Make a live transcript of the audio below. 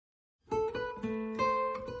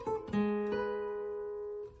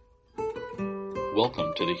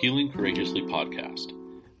Welcome to the Healing Courageously podcast,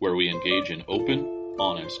 where we engage in open,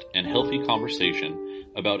 honest, and healthy conversation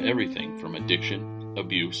about everything from addiction,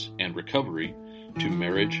 abuse, and recovery to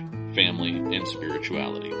marriage, family, and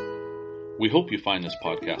spirituality. We hope you find this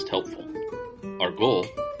podcast helpful. Our goal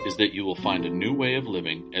is that you will find a new way of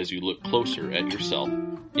living as you look closer at yourself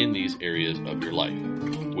in these areas of your life,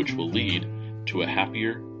 which will lead to a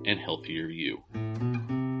happier and healthier you.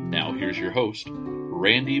 Now here's your host,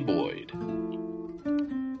 Randy Boyd.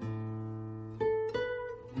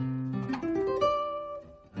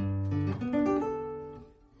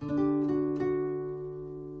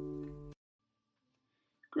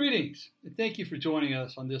 Greetings, and thank you for joining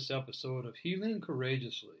us on this episode of Healing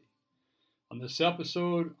Courageously. On this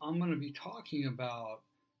episode, I'm going to be talking about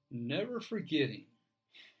never forgetting.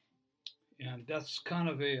 And that's kind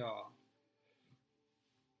of a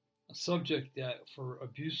subject that for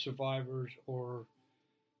abuse survivors, or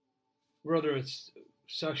whether it's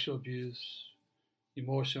sexual abuse,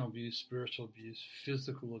 emotional abuse, spiritual abuse,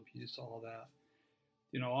 physical abuse, all that.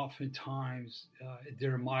 You know, oftentimes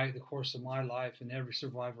during the course of my life and every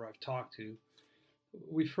survivor I've talked to,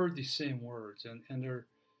 we've heard these same words, and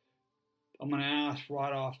I'm going to ask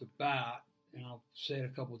right off the bat, and I'll say it a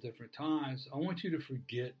couple of different times. I want you to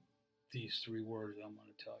forget these three words I'm going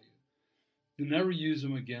to tell you. You never use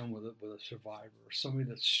them again with a survivor or somebody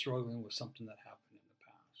that's struggling with something that happened in the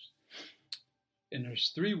past. And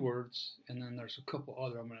there's three words, and then there's a couple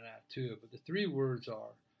other I'm going to add to it. But the three words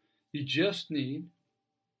are: you just need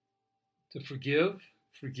to forgive,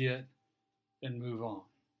 forget, and move on.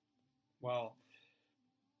 Well,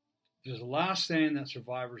 there's the last thing that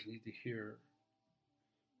survivors need to hear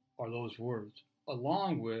are those words,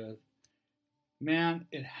 along with, man,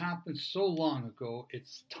 it happened so long ago,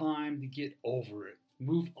 it's time to get over it.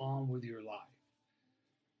 Move on with your life.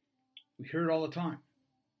 We hear it all the time.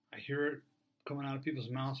 I hear it coming out of people's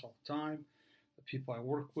mouths all the time. The people I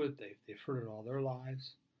work with, they've heard it all their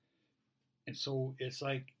lives. And so it's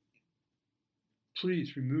like,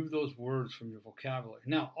 please remove those words from your vocabulary.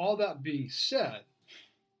 Now, all that being said,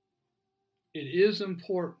 it is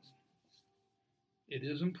important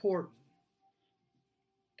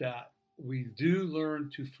that we do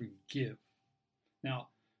learn to forgive. Now,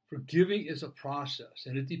 forgiving is a process,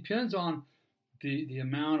 and it depends on the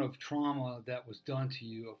amount of trauma that was done to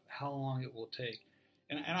you, of how long it will take.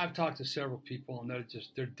 And I've talked to several people, and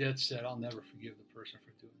they're dead set, I'll never forgive the person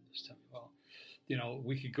for doing this to me. Well, you know,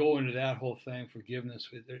 we could go into that whole thing, forgiveness.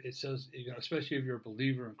 It says, you know, especially if you're a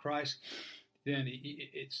believer in Christ, then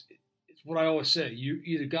it's what I always say. You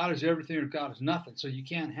either God is everything or God is nothing. So you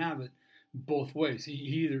can't have it both ways. He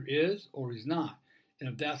either is or he's not. And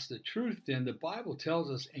if that's the truth, then the Bible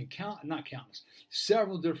tells us in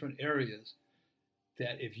several different areas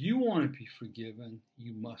that if you want to be forgiven,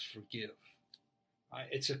 you must forgive. Right?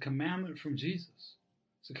 It's a commandment from Jesus.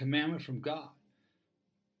 It's a commandment from God.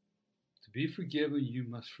 To be forgiven, you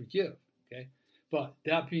must forgive. Okay? But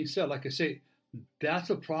that being said, like I say,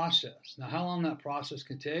 that's a process. Now, how long that process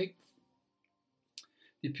can take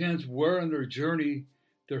depends where in their journey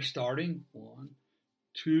they're starting. One,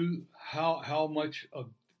 two, how much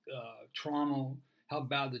of trauma, how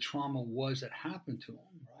bad the trauma was that happened to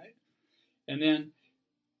them, right? And then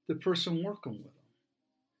the person working with them.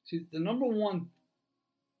 See, the number one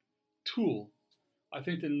tool, I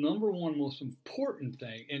think the number one most important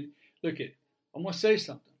thing, and look, I'm going to say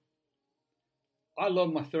something. I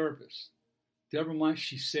love my therapist. Deborah Mike,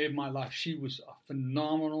 she saved my life. She was a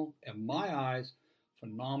phenomenal, in my eyes,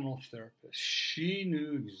 phenomenal therapist. She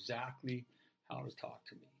knew exactly how to talk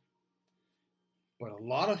to me. But a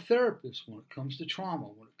lot of therapists, when it comes to trauma,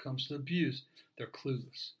 when it comes to abuse, they're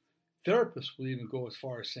clueless. Therapists will even go as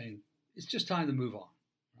far as saying, it's just time to move on,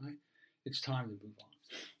 right? It's time to move on.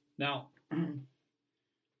 Now,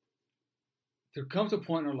 there comes a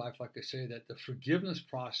point in our life, like I say, that the forgiveness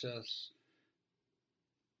process,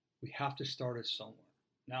 we have to start it somewhere.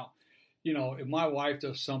 Now, you know, if my wife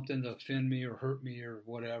does something to offend me or hurt me or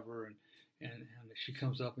whatever, and she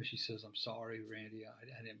comes up and she says, I'm sorry, Randy,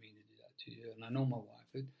 I didn't mean to do that to you. And I know my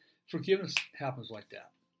wife. Forgiveness happens like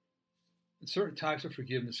that. And certain types of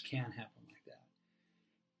forgiveness can happen like that.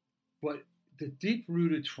 But the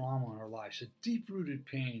deep-rooted trauma in our lives, the deep-rooted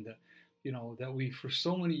pain that, you know, that we, for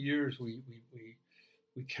so many years, we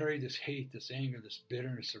carry this hate, this anger, this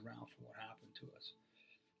bitterness around for what happened to us.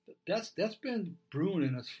 That's been brewing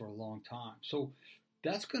in us for a long time. So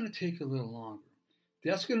that's going to take a little longer.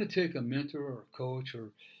 That's going to take a mentor or a coach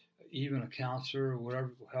or even a counselor or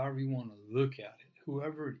whatever, however you want to look at it,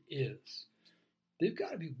 whoever it is. They've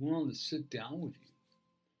got to be willing to sit down with you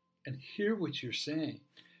and hear what you're saying.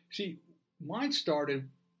 See, mine started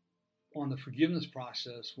on the forgiveness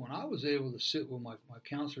process when I was able to sit with my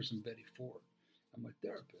counselors in Betty Ford and my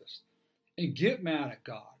therapist and get mad at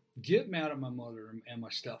God, get mad at my mother and my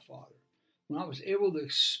stepfather. When I was able to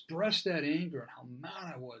express that anger and how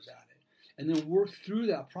mad I was at it, and then work through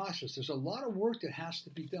that process. There's a lot of work that has to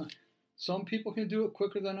be done. Some people can do it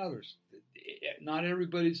quicker than others. Not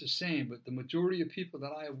everybody's the same, but the majority of people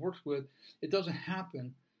that I have worked with, it doesn't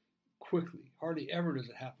happen quickly. Hardly ever does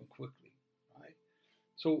it happen quickly, right?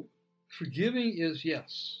 So forgiving is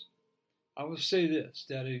yes. I will say this,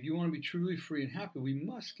 that if you want to be truly free and happy, we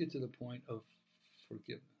must get to the point of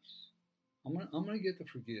forgiveness. I'm gonna get to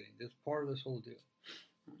forgetting. That's part of this whole deal.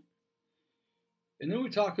 And then we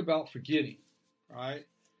talk about forgetting, right?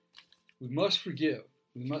 We must forgive.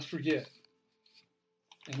 We must forget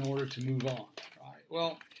in order to move on, right?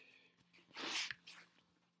 Well,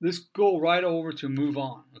 let's go right over to move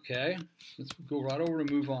on, okay? Let's go right over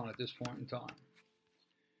to move on at this point in time.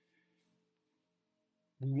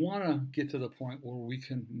 We want to get to the point where we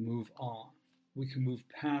can move on. We can move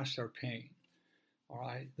past our pain, all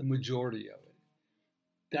right? The majority of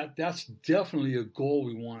it. That's definitely a goal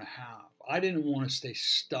we want to have. I didn't want to stay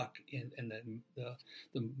stuck in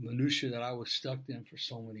the minutia that I was stuck in for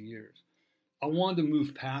so many years. I wanted to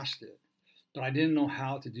move past it, but I didn't know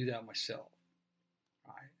how to do that myself.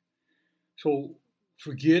 Right? So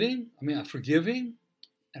forgiving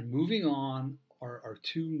and moving on are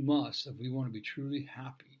two musts if we want to be truly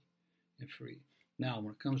happy and free. Now,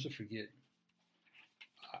 when it comes to forgetting,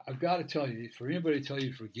 I've got to tell you, for anybody to tell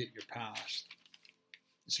you to forget your past,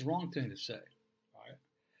 it's the wrong thing to say.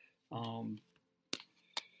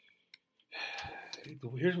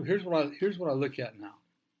 Here's what I look at now.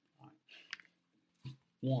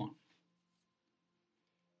 One,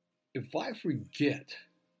 if I forget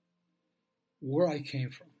where I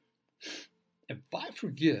came from, if I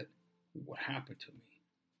forget what happened to me,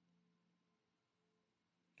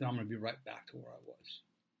 then I'm going to be right back to where I was.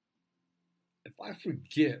 If I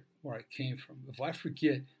forget where I came from, if I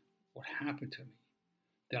forget what happened to me,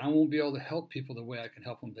 then I won't be able to help people the way I can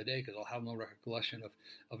help them today because I'll have no recollection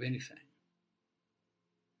of anything.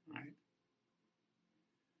 Right?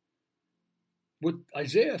 What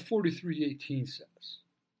Isaiah 43:18 says,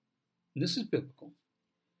 and this is biblical,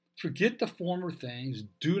 forget the former things,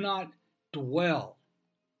 do not dwell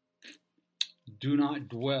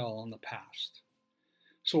on the past.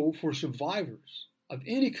 So for survivors of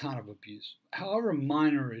any kind of abuse, however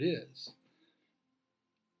minor it is,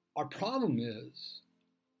 our problem is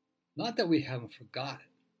not that we haven't forgotten it.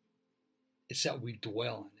 It's that we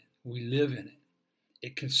dwell in it. We live in it.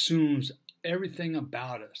 It consumes everything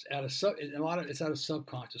about us. It's at a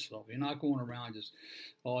subconscious level. You're not going around just,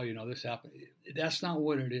 this happened. That's not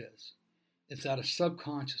what it is. It's at a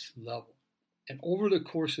subconscious level. And over the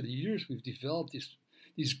course of the years, we've developed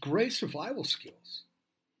these great survival skills.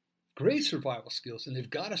 And they've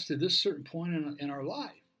got us to this certain point in our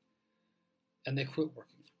life. And they quit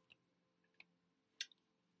working.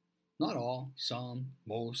 Not all, some,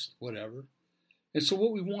 most, whatever. And so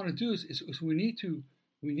what we want to do is we need to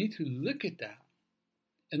look at that.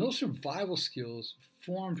 And those survival skills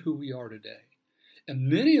formed who we are today. And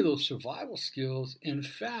many of those survival skills, in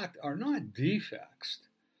fact, are not defects.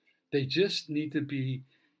 They just need to be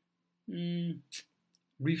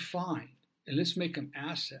refined. And let's make them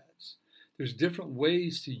assets. There's different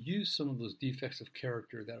ways to use some of those defects of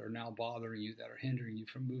character that are now bothering you, that are hindering you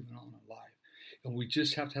from moving on in life. And we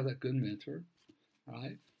just have to have that good mentor,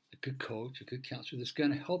 right? A good coach, a good counselor that's going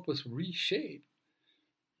to help us reshape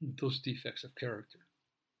those defects of character.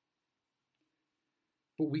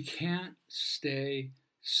 But we can't stay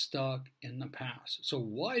stuck in the past. So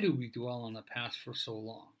why do we dwell on the past for so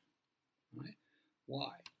long? Right?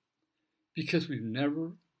 Why? Because we've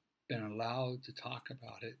never been allowed to talk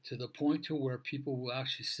about it to the point to where people will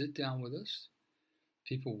actually sit down with us,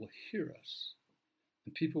 people will hear us,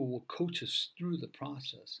 and people will coach us through the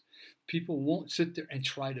process. People won't sit there and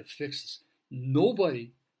try to fix us.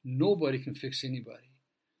 Nobody can fix anybody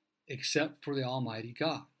except for the Almighty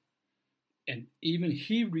God. And even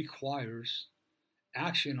He requires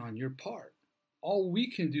action on your part. All we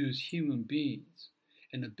can do as human beings,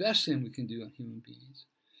 and the best thing we can do on human beings,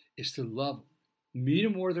 is to love them. Meet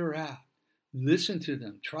them where they're at. Listen to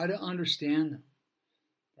them. Try to understand them.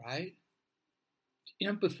 Right?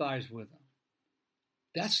 Empathize with them.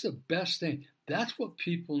 That's the best thing. That's what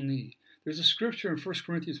people need. There's a scripture in 1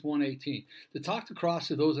 Corinthians 1:18. To talk the cross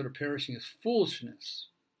to those that are perishing is foolishness.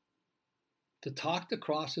 To talk the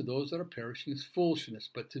cross to those that are perishing is foolishness,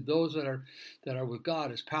 but to those that are with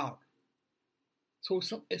God is power. So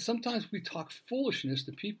sometimes we talk foolishness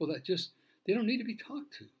to people that they don't need to be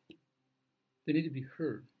talked to. They need to be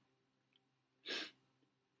heard.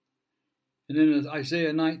 And then in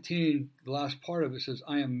Isaiah 19, the last part of it says,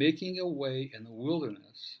 I am making a way in the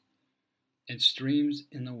wilderness and streams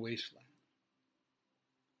in the wasteland.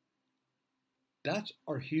 That's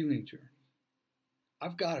our healing journey.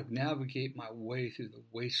 I've got to navigate my way through the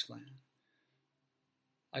wasteland.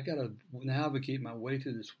 I got to navigate my way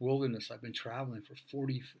through this wilderness. I've been traveling for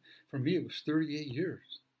me it was 38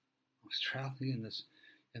 years. I was traveling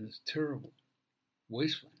in this terrible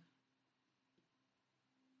wasteland.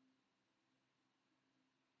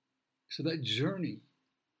 So that journey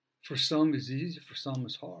for some is easy, for some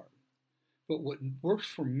is hard. But what works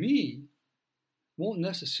for me won't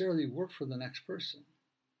necessarily work for the next person.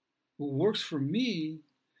 What works for me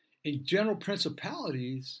in general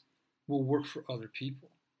principalities will work for other people.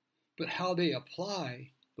 But how they apply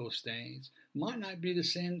those things might not be the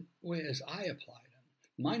same way as I apply them.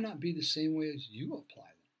 Might not be the same way as you apply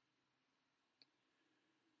them.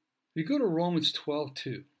 We go to Romans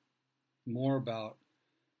 12:2, more about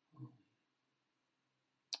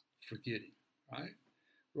forgetting, right?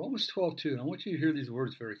 Romans 12:2, and I want you to hear these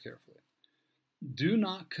words very carefully. Do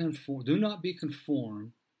not be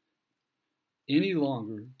conformed any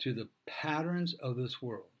longer to the patterns of this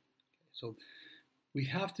world. So we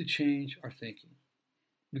have to change our thinking.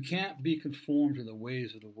 We can't be conformed to the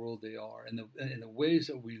ways of the world they are and the ways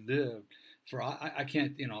that we live. For I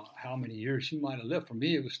can't, how many years you might have lived. For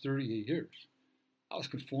me, it was 38 years. I was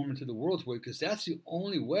conforming to the world's way because that's the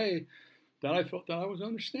only way that I felt that I was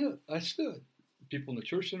understood. I stood. People in the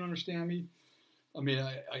church didn't understand me. I mean,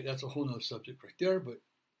 that's a whole nother subject right there, but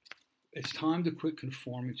it's time to quit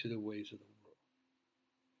conforming to the ways of the world.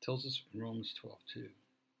 It tells us in Romans 12:2.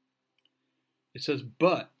 It says,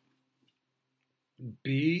 but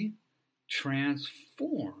be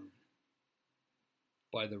transformed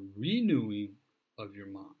by the renewing of your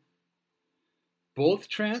mind. Both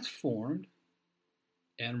transformed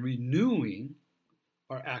and renewing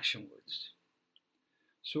are action words.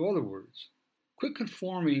 So in other words, quit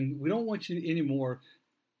conforming. We don't want you anymore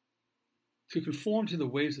to conform to the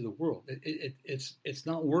ways of the world. It's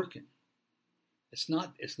not working. It's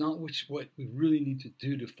not what we really need to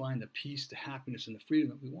do to find the peace, the happiness, and the freedom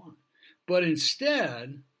that we want. But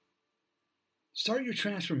instead, start your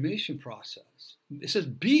transformation process. It says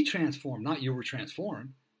be transformed, not you were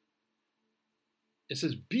transformed. It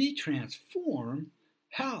says be transformed.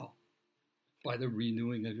 How? By the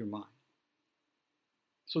renewing of your mind.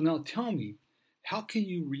 So now tell me, how can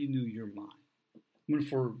you renew your mind? I mean,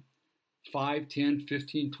 for 5, 10,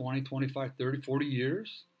 15, 20, 25, 30, 40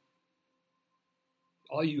 years,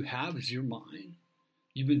 all you have is your mind.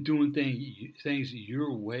 You've been doing things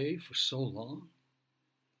your way for so long.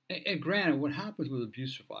 And granted, what happens with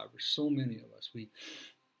abuse survivors, so many of us,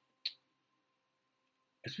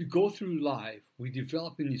 as we go through life, we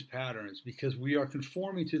develop in these patterns because we are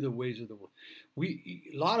conforming to the ways of the world.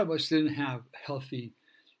 A lot of us didn't have healthy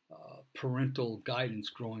parental guidance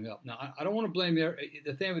growing up. Now, I don't want to blame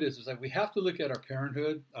the thing of it is like we have to look at our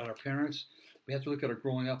parenthood, at our parents. We have to look at our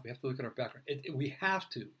growing up. We have to look at our background. We have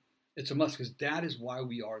to. It's a must because that is why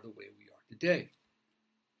we are the way we are today.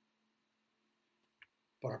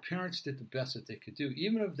 But our parents did the best that they could do.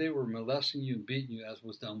 Even if they were molesting you and beating you, as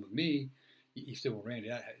was done with me, you say, well,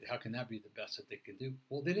 Randy, how can that be the best that they could do?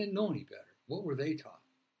 Well, they didn't know any better. What were they taught?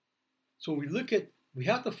 So we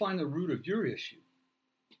have to find the root of your issue.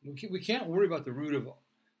 We can't worry about the root of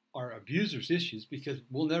our abuser's issues because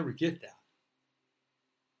we'll never get that.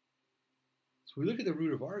 So we look at the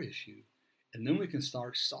root of our issue, and then we can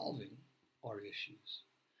start solving our issues.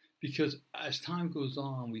 Because as time goes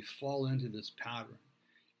on, we fall into this pattern,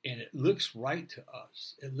 and it looks right to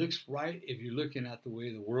us. It looks right if you're looking at the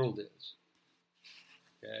way the world is.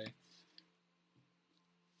 Okay?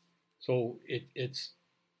 So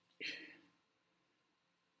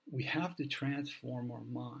we have to transform our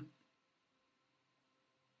mind.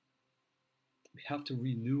 We have to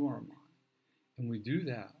renew our mind. And we do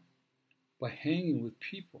that by hanging with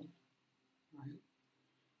people, right,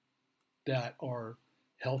 that are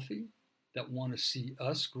healthy, that want to see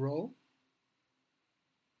us grow,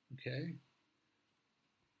 okay,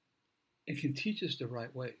 and can teach us the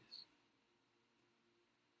right ways.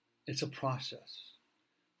 It's a process.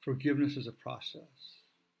 Forgiveness is a process.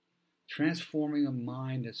 Transforming a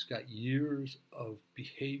mind that's got years of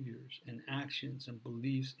behaviors and actions and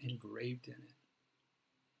beliefs engraved in it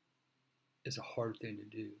is a hard thing to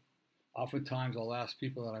do. Oftentimes I'll ask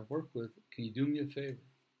people that I work with, can you do me a favor?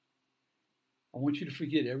 I want you to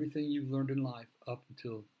forget everything you've learned in life up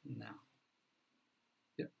until now.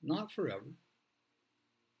 Yeah, not forever,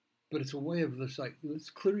 but it's a way of let's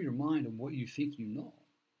clear your mind of what you think you know.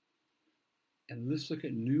 And let's look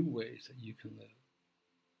at new ways that you can live.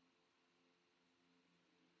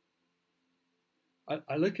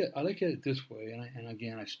 I look at it this way, and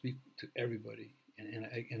again, I speak to everybody, and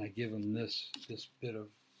I give them this bit of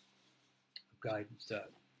guidance, that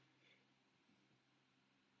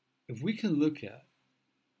if we can look at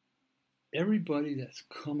everybody that's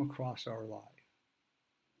come across our life,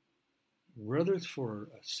 whether it's for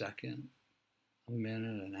a second, a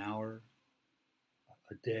minute, an hour,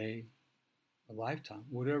 a day, a lifetime,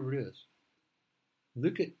 whatever it is,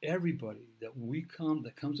 look at everybody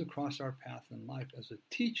that comes across our path in life as a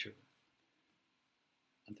teacher.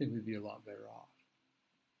 I think we'd be a lot better off.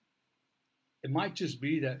 It might just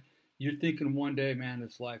be that you're thinking one day, man,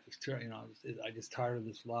 this life is terrible. I just tired of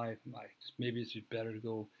this life. Maybe it's just better to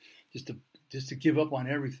go, just to give up on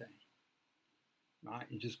everything, right?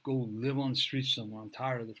 And just go live on the streets somewhere. I'm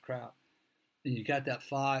tired of this crap. And you got that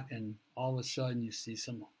thought, and all of a sudden you see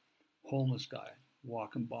some homeless guy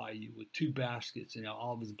walking by you with 2 baskets and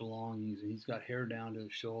all of his belongings, and he's got hair down to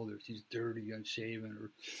his shoulders. He's dirty, unshaven,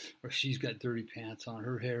 or she's got dirty pants on.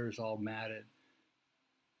 Her hair is all matted.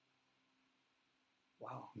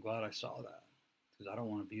 Wow, I'm glad I saw that, because I don't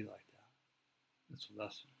want to be like that. That's a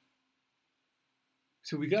lesson.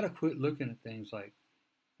 So we got to quit looking at things like,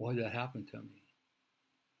 why did that happen to me?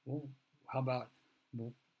 Well, how about,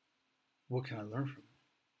 what can I learn from it?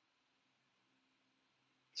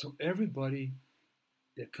 So everybody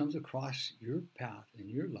that comes across your path in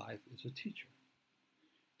your life is a teacher.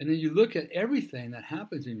 And then you look at everything that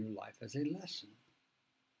happens in your life as a lesson.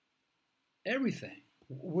 Everything,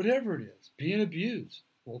 whatever it is, being abused.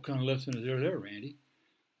 What kind of lesson is there, Randy?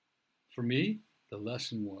 For me, the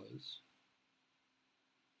lesson was,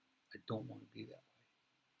 I don't want to be that way.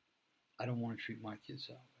 I don't want to treat my kids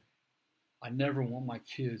that way. I never want my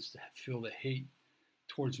kids to feel the hate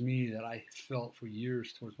towards me that I felt for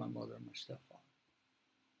years towards my mother and my stepfather.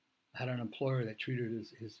 I had an employer that treated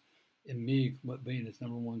and me, being his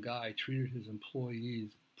number one guy, treated his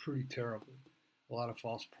employees pretty terribly. A lot of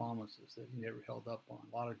false promises that he never held up on,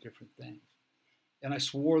 a lot of different things. And I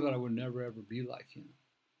swore that I would never ever be like him.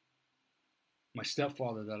 My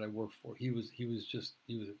stepfather that I worked for, he was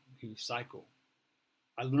psycho.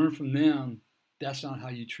 I learned from them, that's not how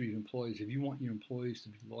you treat employees. If you want your employees to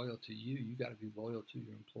be loyal to you, you got to be loyal to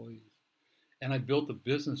your employees. And I built a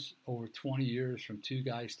business over 20 years from 2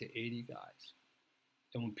 guys to 80 guys.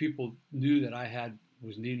 And when people knew that I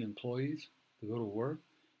was needing employees to go to work,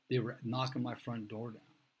 they were knocking my front door down.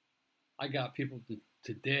 I got people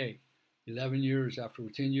today, 10 years after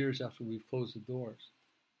we've closed the doors,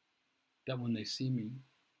 that when they see me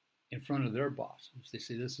in front of their bosses, they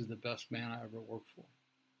say, this is the best man I ever worked for.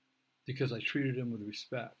 Because I treated them with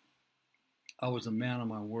respect. I was a man of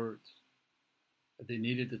my words. If they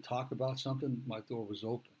needed to talk about something, my door was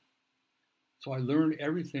open. So I learned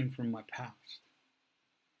everything from my past.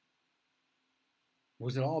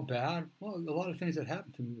 Was it all bad? Well, a lot of things that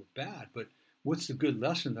happened to me were bad, but what's the good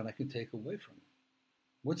lesson that I can take away from it?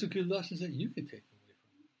 What's the good lessons that you can take away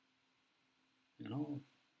from it? You know,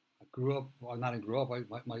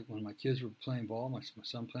 when my kids were playing ball, my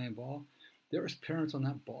son playing ball, there was parents on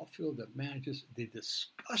that ball field that, man, they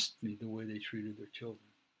disgust me the way they treated their children.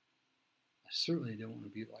 I certainly didn't want to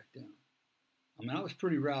be like them. I mean, I was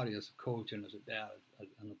pretty rowdy as a coach and as a dad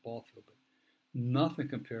on the ball field, but nothing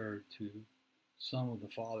compared to some of the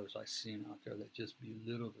fathers I've seen out there that just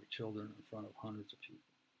belittle their children in front of hundreds of people.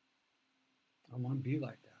 I don't want to be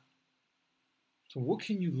like that. So what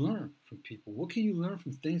can you learn from people? What can you learn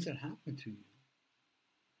from things that happen to you?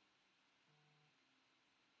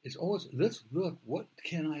 It's always, let's look, what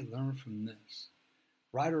can I learn from this?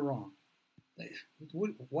 Right or wrong?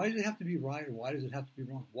 Why does it have to be right, or why does it have to be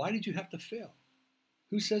wrong? Why did you have to fail?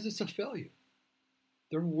 Who says it's a failure?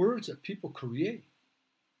 They're words that people create.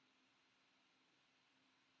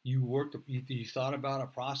 You thought about a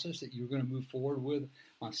process that you were going to move forward with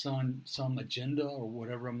on some agenda or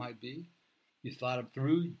whatever it might be. You thought it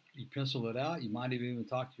through, you penciled it out, you might have even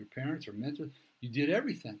talked to your parents or mentors. You did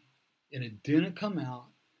everything, and it didn't come out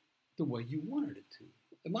the way you wanted it to.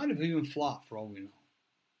 It might have even flopped for all we know.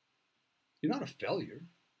 You're not a failure.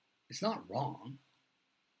 It's not wrong.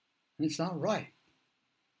 And it's not right.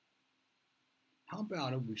 How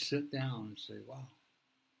about if we sit down and say, wow,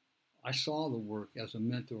 I saw the work as a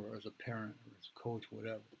mentor, as a parent, or as a coach,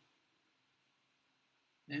 whatever.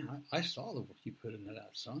 Man, I saw the work you put into that,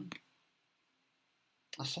 son.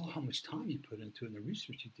 I saw how much time you put into it and the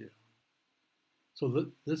research you did on it. So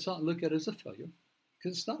let's not look at it as a failure,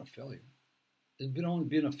 because it's not a failure. It'd been only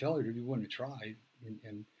been a failure if you wouldn't have tried,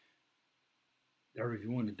 or if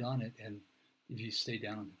you wouldn't have done it, and if you stayed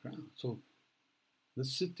down on the ground. So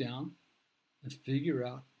let's sit down and figure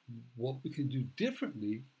out what we can do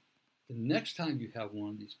differently the next time you have one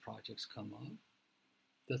of these projects come up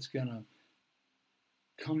that's going to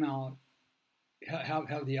come out,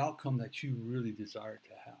 have the outcome that you really desire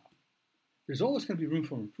to have. There's always going to be room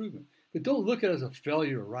for improvement, but don't look at it as a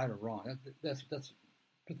failure or right or wrong. That's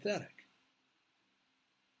pathetic.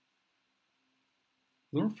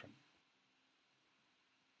 Learn from it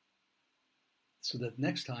so that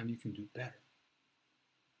next time you can do better.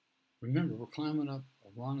 Remember, we're climbing up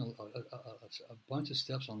along a bunch of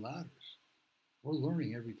steps on ladders. We're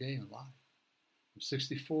learning every day in life. I'm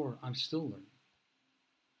 64. I'm still learning.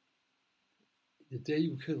 The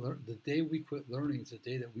day we quit learning is the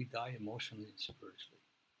day that we die emotionally and spiritually,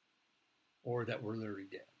 or that we're literally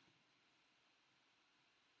dead.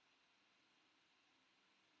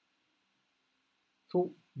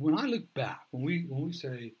 So when I look back, when we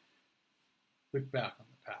say look back on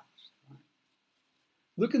the past, right?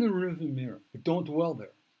 Look in the rearview mirror, but don't dwell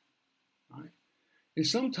there. Right? And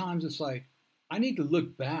sometimes it's like I need to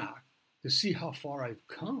look back to see how far I've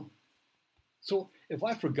come. So if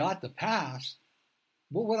I forgot the past,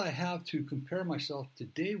 what would I have to compare myself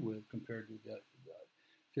today with compared to that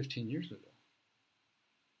 15 years ago?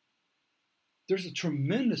 There's a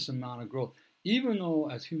tremendous amount of growth. Even though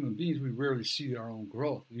as human beings we rarely see our own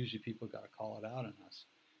growth, usually people got to call it out in us,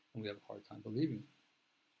 and we have a hard time believing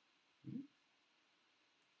it.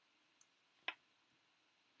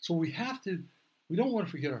 So we don't want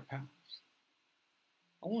to forget our past.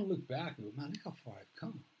 I want to look back and go, man, look how far I've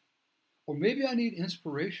come. Or maybe I need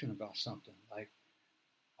inspiration about something. Like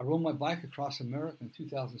I rode my bike across America in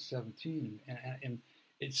 2017, and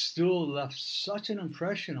it still left such an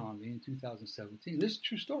impression on me in 2017. This is a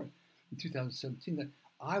true story. In 2017, that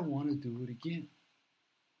I want to do it again.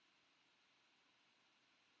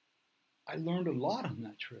 I learned a lot on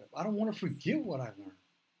that trip. I don't want to forget what I learned.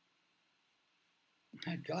 I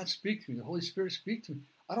had God speak to me, the Holy Spirit speak to me.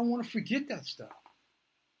 I don't want to forget that stuff.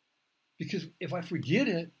 Because if I forget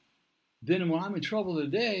it, then when I'm in trouble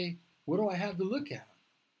today, what do I have to look at?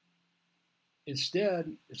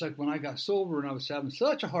 Instead, it's like when I got sober and I was having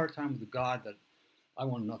such a hard time with God that I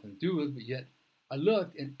wanted nothing to do with, but yet I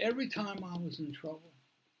looked, and every time I was in trouble,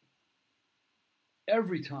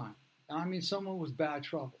 every time, and I mean someone was bad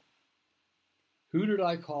trouble, who did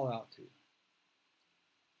I call out to?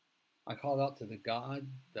 I called out to the God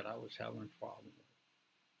that I was having a problem with.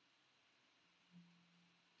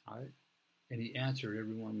 All right? And he answered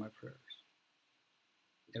every one of my prayers.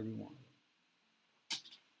 Every one of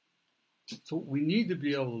them. So we need to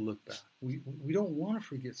be able to look back. We don't want to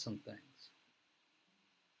forget some things.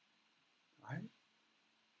 Right?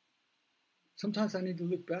 Sometimes I need to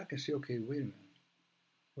look back and say, okay, wait a minute.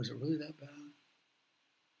 Was it really that bad?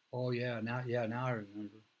 Oh now I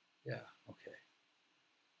remember. Yeah, okay.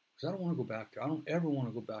 Because I don't want to go back there. I don't ever want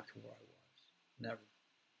to go back to where I was. Never.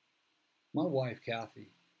 My wife,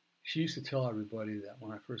 Kathy, she used to tell everybody that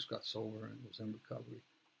when I first got sober and was in recovery,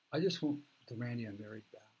 I just want the Randy I married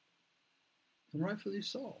back. And rightfully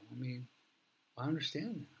so. I mean, I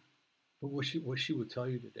understand that. But what she would tell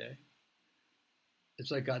you today,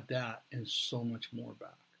 is I got that and so much more back.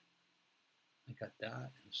 I got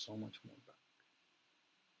that and so much more back.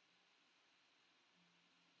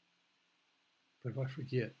 But if I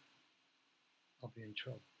forget, I'll be in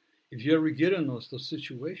trouble. If you ever get in those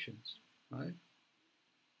situations, right?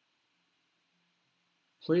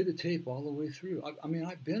 Play the tape all the way through. I mean,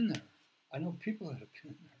 I've been there. I know people that have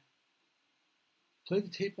been there. Play the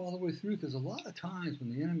tape all the way through, because a lot of times when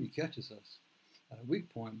the enemy catches us at a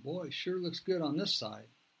weak point, boy, it sure looks good on this side.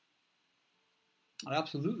 It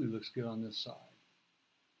absolutely looks good on this side.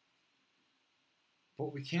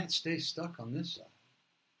 But we can't stay stuck on this side.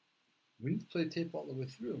 We need to play the tape all the way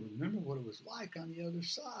through and remember what it was like on the other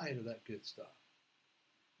side of that good stuff.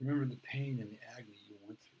 Remember the pain and the agony you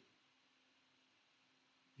went through.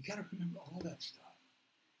 You got to remember all that stuff.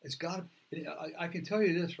 It's got to. I can tell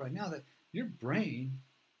you this right now, that your brain,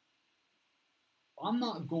 I'm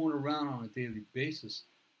not going around on a daily basis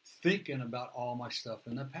thinking about all my stuff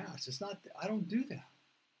in the past. It's not. I don't do that.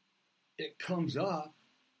 It comes up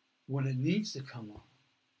when it needs to come up.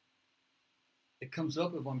 It comes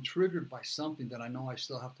up if I'm triggered by something that I know I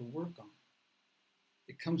still have to work on.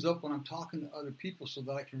 It comes up when I'm talking to other people so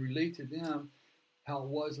that I can relate to them how it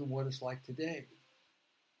was and what it's like today.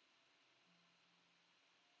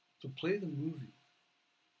 So play the movie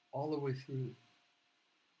all the way through.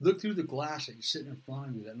 Look through the glass that you're sitting in front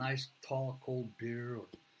of you, that nice, tall, cold beer, or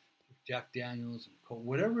Jack Daniels, and cold,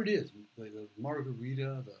 whatever it is, the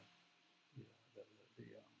margarita,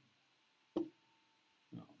 oh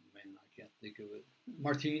man, I can't think of it,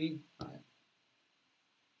 martini. Right?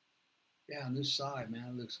 Yeah, on this side, man,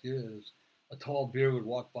 it looks good. A tall beer would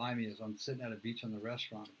walk by me as I'm sitting at a beach on the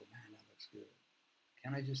restaurant and go, man, that looks good.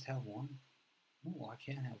 Can I just have one? No, I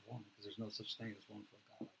can't have one because there's no such thing as one for a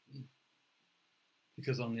guy like me.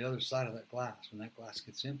 Because on the other side of that glass, when that glass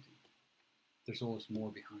gets empty, there's always more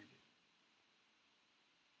behind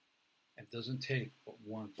it. It doesn't take but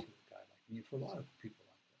one for a guy like me, for a lot of people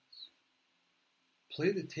like us.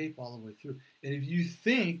 Play the tape all the way through. And if you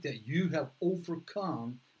think that you have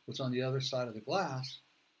overcome what's on the other side of the glass,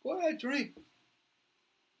 go ahead, drink.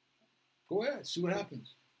 Go ahead, see what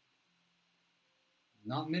happens.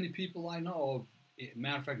 Not many people I know,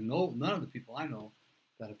 matter of fact, none of the people I know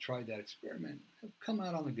that have tried that experiment have come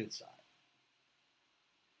out on the good side.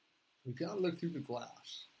 We've got to look through the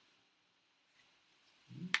glass.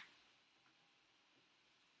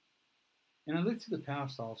 And I look to the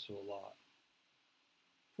past also a lot.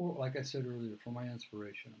 For, like I said earlier, for my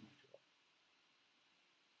inspiration and my joy.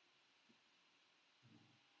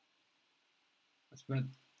 I spent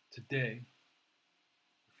today,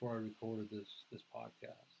 before I recorded this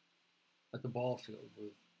podcast, at the ball field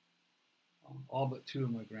with all but two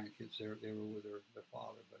of my grandkids. They were with their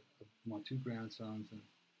father, but my two grandsons and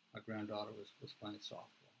my granddaughter was playing softball.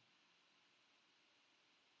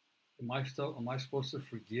 Am I supposed to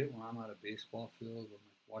forget when I'm at a baseball field when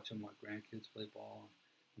I'm watching my grandkids play ball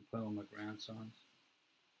and playing with my grandsons?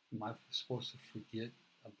 Am I supposed to forget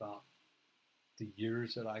about the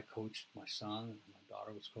years that I coached my son and my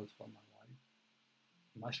daughter was coached by my wife?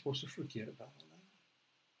 Am I supposed to forget about all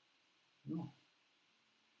that? No.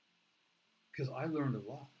 Because I learned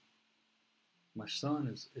a lot. My son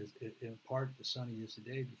is in part the son he is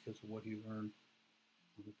today because of what he learned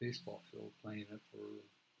on the baseball field, playing it for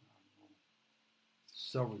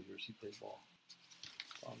several years. He played ball,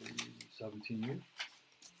 probably 17 years.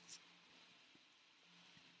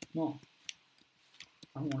 No,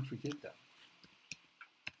 I don't want to forget that.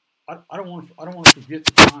 I don't want to forget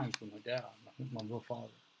the times with my dad, my real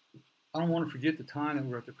father. I don't want to forget the time that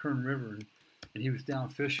we were at the Kern River and he was down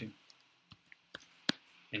fishing.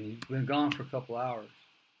 And he'd been gone for a couple hours.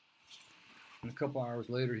 And a couple hours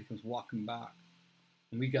later, he comes walking back.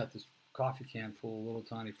 And we got this coffee can full of little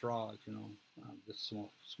tiny frogs, just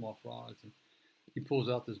small frogs. And he pulls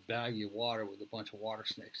out this baggie of water with a bunch of water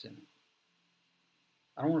snakes in it.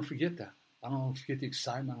 I don't want to forget that. I don't want to forget the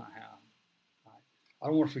excitement I have. I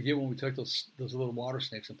don't want to forget when we took those little water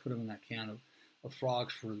snakes and put them in that can of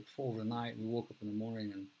frogs for overnight. And we woke up in the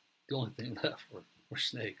morning and the only thing left were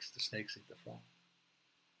snakes. The snakes ate the frogs.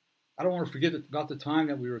 I don't want to forget about the time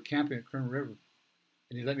that we were camping at Kern River,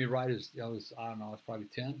 and he let me ride I was probably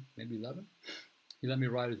 10, maybe 11. He let me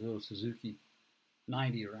ride his little Suzuki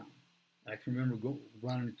 90 around. And I can remember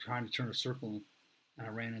running, trying to turn a circle, and I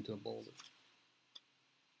ran into a boulder.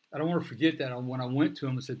 I don't want to forget that when I went to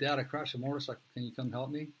him and said, Dad, I crashed a motorcycle. Can you come help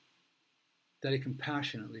me? That he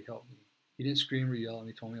compassionately helped me. He didn't scream or yell at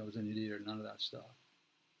me, told me I was an idiot or none of that stuff.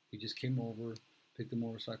 He just came over, picked the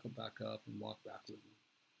motorcycle back up, and walked back with me.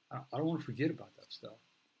 I don't want to forget about that stuff.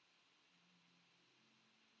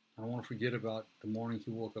 I don't want to forget about the morning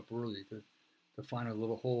he woke up early to find a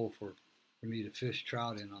little hole for me to fish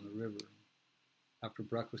trout in on the river. After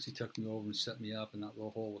breakfast, he took me over and set me up, and that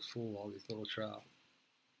little hole was full of all these little trout.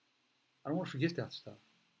 I don't want to forget that stuff.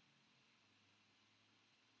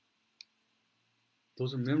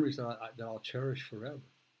 Those are memories that I'll cherish forever.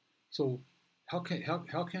 So how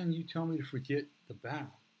can you tell me to forget the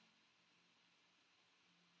bad,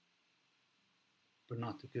 but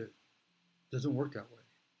not the good? It doesn't work that way.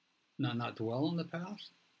 Not dwell on the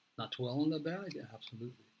past, not dwell on the bad. Yeah,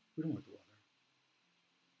 absolutely. We don't want to dwell there.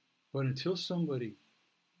 But until somebody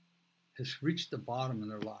has reached the bottom in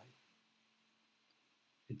their life,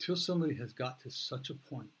 until somebody has got to such a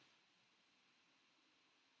point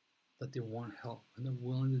that they want help and they're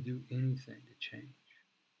willing to do anything to change,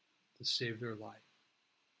 to save their life,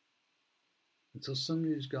 until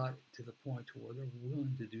somebody's got to the point to where they're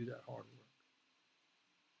willing to do that hard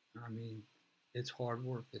work. I mean, it's hard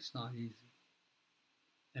work. It's not easy.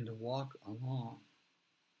 And to walk along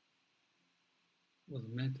with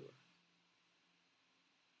a mentor,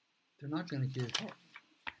 they're not going to get help.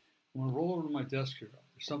 I'm going to roll over to my desk here.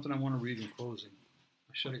 There's something I want to read in closing.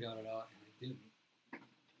 I should have got it out, and I didn't.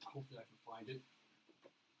 Hopefully I can find it.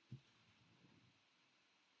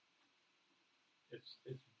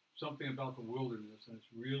 It's something about the wilderness, and it's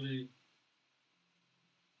really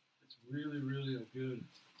a good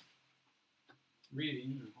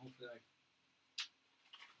reading, and hopefully I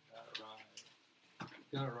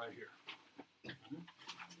got it right here.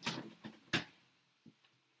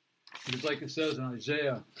 It's like it says in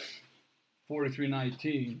Isaiah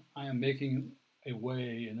 43:19, I am making a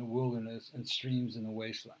way in the wilderness and streams in the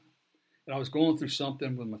wasteland. And I was going through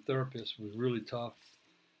something with my therapist. It was really tough.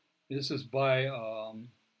 This is by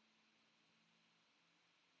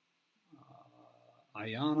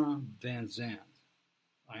Iyanla Vanzant.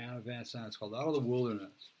 Iyanla Vanzant. It's called Out of the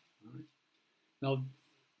Wilderness. All right? Now,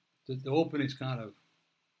 the opening's kind of,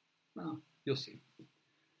 well, you'll see.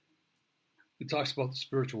 It talks about the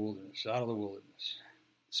spiritual wilderness, out of the wilderness.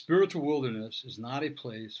 Spiritual wilderness is not a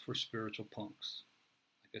place for spiritual punks.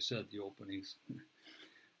 Like I said, the openings.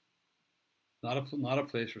 Not a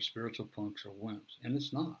place for spiritual punks or wimps. And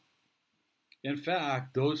it's not. In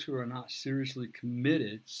fact, those who are not seriously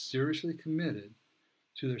committed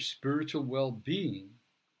to their spiritual well-being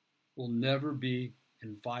will never be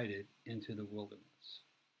invited into the wilderness.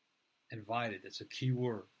 Invited, it's a key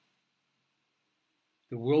word.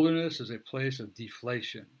 The wilderness is a place of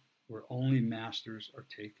deflation where only masters are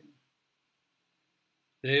taken.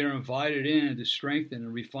 They are invited in to strengthen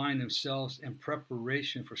and refine themselves in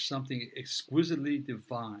preparation for something exquisitely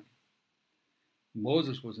divine.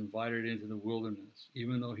 Moses was invited into the wilderness,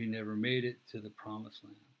 even though he never made it to the promised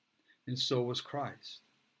land. And so was Christ.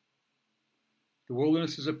 The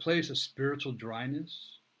wilderness is a place of spiritual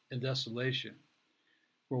dryness and desolation,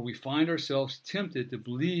 where we find ourselves tempted to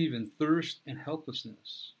believe in thirst and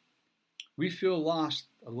helplessness. We feel lost,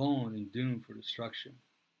 alone, and doomed for destruction.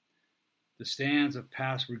 The stands of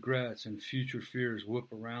past regrets and future fears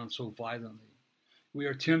whip around so violently. We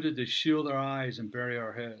are tempted to shield our eyes and bury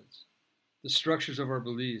our heads. The structures of our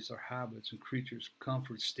beliefs, our habits, and creatures'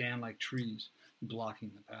 comforts stand like trees,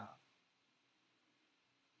 blocking the path.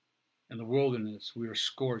 In the wilderness, we are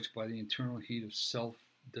scorched by the internal heat of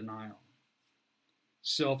self-denial,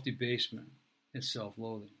 self-debasement, and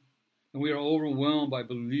self-loathing. And we are overwhelmed by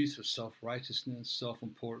beliefs of self-righteousness,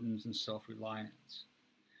 self-importance, and self-reliance.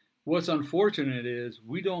 What's unfortunate is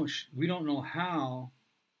we don't know how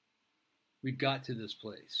we got to this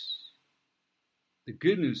place. The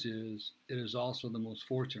good news is it is also the most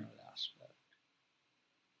fortunate aspect.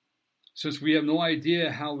 Since we have no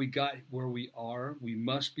idea how we got where we are, we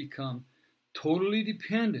must become totally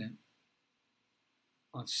dependent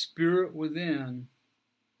on spirit within.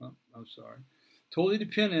 Totally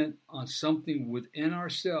dependent on something within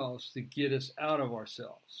ourselves to get us out of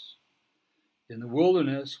ourselves. In the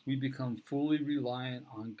wilderness, we become fully reliant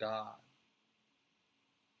on God.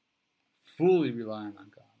 Fully reliant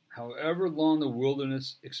on God. However long the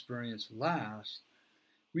wilderness experience lasts,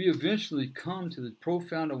 we eventually come to the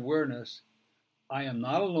profound awareness, I am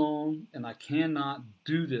not alone and I cannot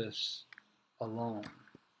do this alone.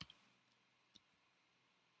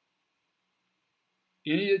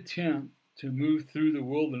 Any attempt to move through the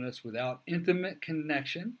wilderness without intimate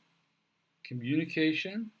connection,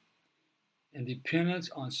 communication, and dependence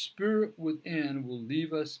on spirit within will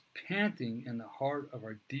leave us panting in the heart of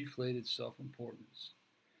our deflated self-importance.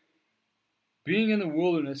 Being in the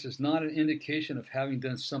wilderness is not an indication of having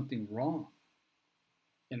done something wrong.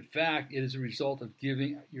 In fact, it is a result of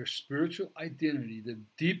giving your spiritual identity the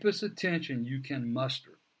deepest attention you can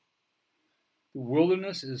muster. The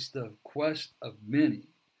wilderness is the quest of many,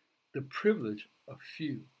 the privilege of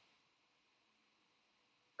few.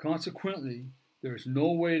 Consequently, there is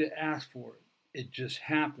no way to ask for it. It just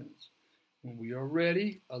happens when we are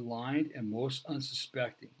ready, aligned, and most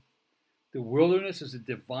unsuspecting. The wilderness is a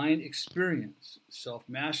divine experience.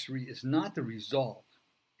 Self-mastery is not the result.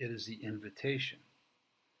 It is the invitation.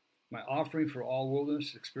 My offering for all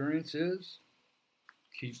wilderness experience is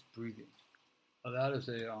keep breathing. Now that is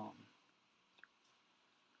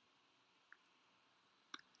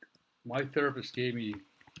my therapist gave me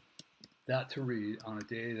that to read on a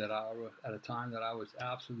day that at a time that I was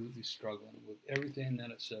absolutely struggling with everything that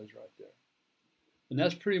it says right there. And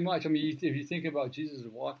that's pretty much, if you think about Jesus'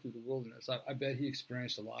 walk through the wilderness, I bet he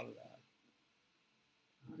experienced a lot of that.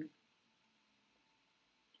 Right?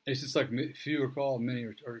 It's just like few are called, many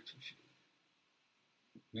are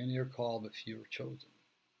called, but few are chosen.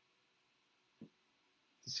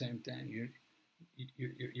 It's the same thing.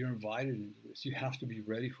 You're invited into this. You have to be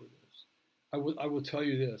ready for this. I will tell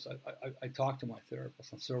you this. I talked to my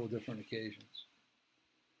therapist on several different occasions.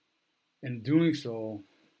 In doing so,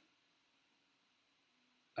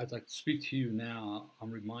 as I speak to you now, I'm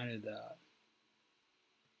reminded that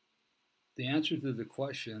the answer to the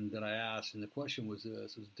question that I asked, and the question was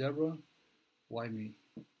this, is Deborah, why me?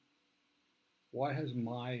 Why has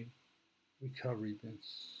my recovery been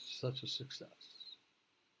such a success?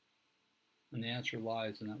 And the answer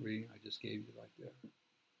lies in that reading I just gave you right there.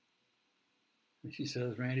 And she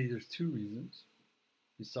says, Randy, there's two reasons.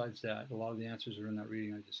 Besides that, a lot of the answers are in that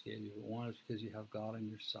reading I just gave you. But one is because you have God on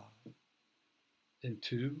your side. And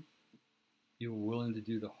two, you are willing to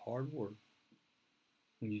do the hard work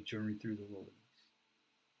when you journey through the wilderness.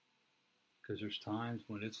 Because there's times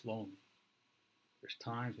when it's lonely. There's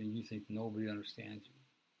times when you think nobody understands you.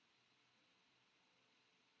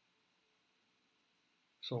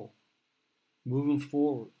 So, moving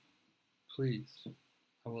forward, please,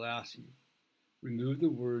 I will ask you, remove the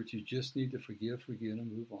words you just need to forgive, forget,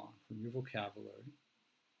 and move on from your vocabulary.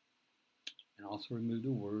 And also remove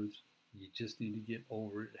the words you just need to get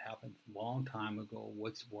over it. It happened a long time ago.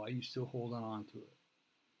 Why are you still holding on to it?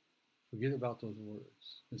 Forget about those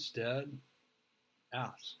words. Instead,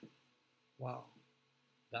 ask, wow,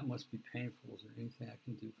 that must be painful. Is there anything I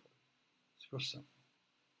can do for it? It's real simple.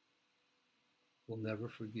 We'll never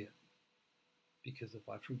forget. Because if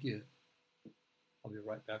I forget, I'll be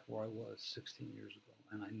right back where I was 16 years ago.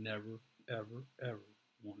 And I never, ever, ever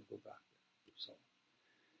want to go back there. So,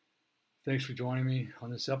 thanks for joining me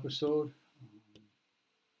on this episode.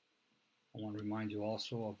 I want to remind you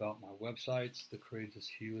also about my websites,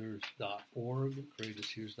 thecourageoushealers.org.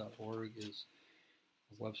 Courageoushealers.org is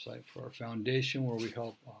a website for our foundation where we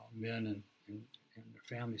help men and their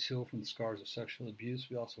families heal from the scars of sexual abuse.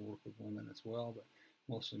 We also work with women as well, but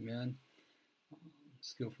mostly men.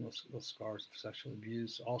 Heal from those scars of sexual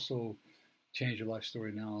abuse. Also,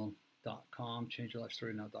 changeyourlifestorynow.com.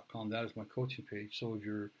 Changeyourlifestorynow.com. That is my coaching page. So if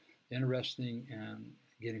you're interested in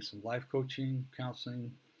getting some life coaching,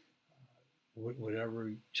 counseling,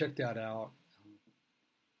 whatever, check that out.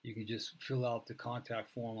 You can just fill out the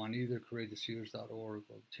contact form on either courageoushealers.org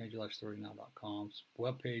or changeyourlifestorynow.com's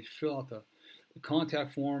webpage. Fill out the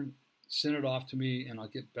contact form, send it off to me, and I'll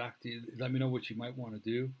get back to you. Let me know what you might want to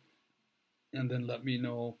do, and then let me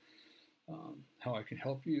know how I can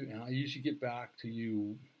help you. And I usually get back to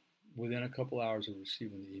you within a couple hours of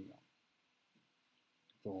receiving the email.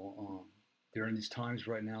 So during these times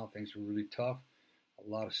right now, things are really tough. A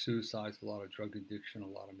lot of suicides, a lot of drug addiction, a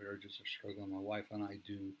lot of marriages are struggling. My wife and I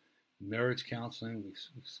do marriage counseling. We've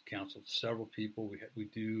counseled several people. We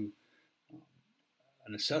do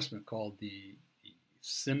an assessment called the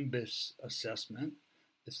SYMBIS assessment.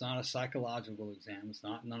 It's not a psychological exam. It's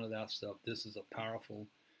not none of that stuff. This is a powerful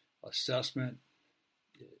assessment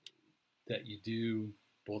that you do.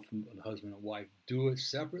 Both the husband and wife do it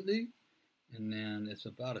separately, and then it's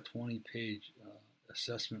about a 20-page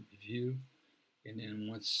assessment review. And then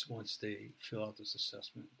once they fill out this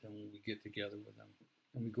assessment, then we get together with them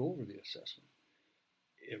and we go over the assessment.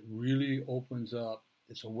 It really opens up.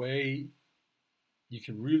 It's a way you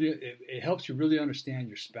can really, it helps you really understand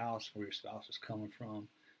your spouse, where your spouse is coming from.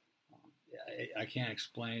 I can't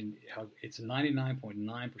explain how it's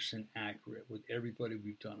 99.9% accurate with everybody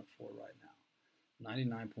we've done it for right now.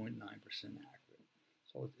 99.9% accurate.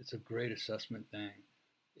 So it's a great assessment thing.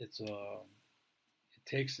 It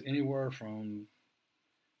takes anywhere from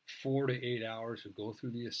 4 to 8 hours to go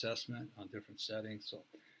through the assessment on different settings. So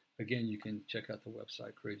again, you can check out the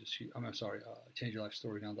website,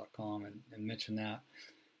 changeyourlifestorynow.com and mention that.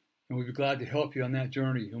 And we'd be glad to help you on that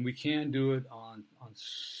journey. And we can do it on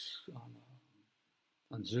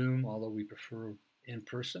Zoom, although we prefer in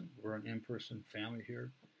person. We're an in-person family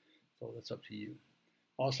here, so that's up to you.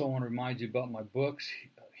 Also, I want to remind you about my books,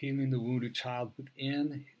 Healing the Wounded Child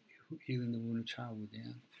Within. Healing the Wounded Child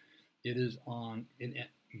Within. It is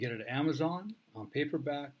you get it at Amazon, on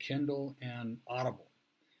paperback, Kindle, and Audible.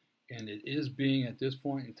 And it is being, at this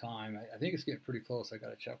point in time, I think it's getting pretty close, I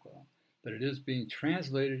got to check with them, but it is being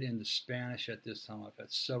translated into Spanish at this time. I've had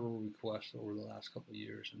several requests over the last couple of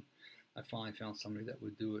years, and I finally found somebody that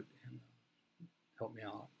would do it and help me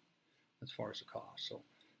out as far as the cost. So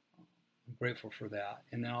I'm grateful for that.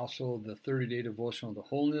 And then also the 30-day devotional to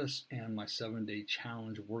wholeness and my 7-day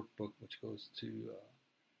challenge workbook, which goes to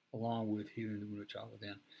along with Healing the Wounded Child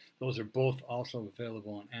Within. Those are both also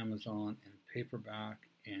available on Amazon and paperback,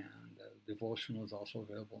 and devotional is also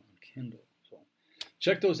available on Kindle. So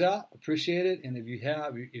check those out. Appreciate it. And if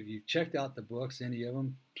you've checked out the books, any of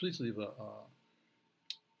them, please leave a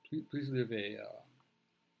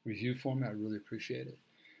review for me. I really appreciate it.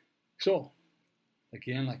 So,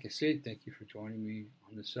 again, like I said, thank you for joining me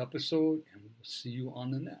on this episode, and we'll see you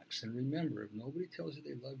on the next. And remember, if nobody tells you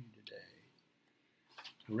they love you today,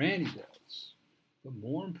 Randy does. But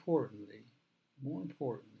more importantly,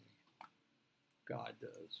 God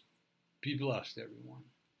does. Be blessed, everyone.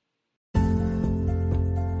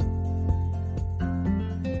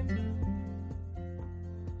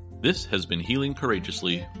 This has been Healing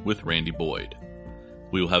Courageously with Randy Boyd.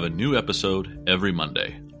 We will have a new episode every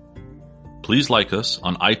Monday. Please like us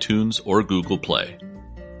on iTunes or Google Play.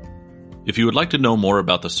 If you would like to know more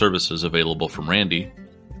about the services available from Randy,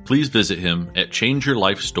 please visit him at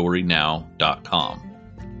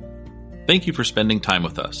changeyourlifestorynow.com. Thank you for spending time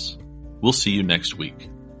with us. We'll see you next week.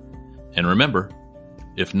 And remember,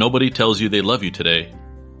 if nobody tells you they love you today,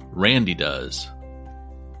 Randy does.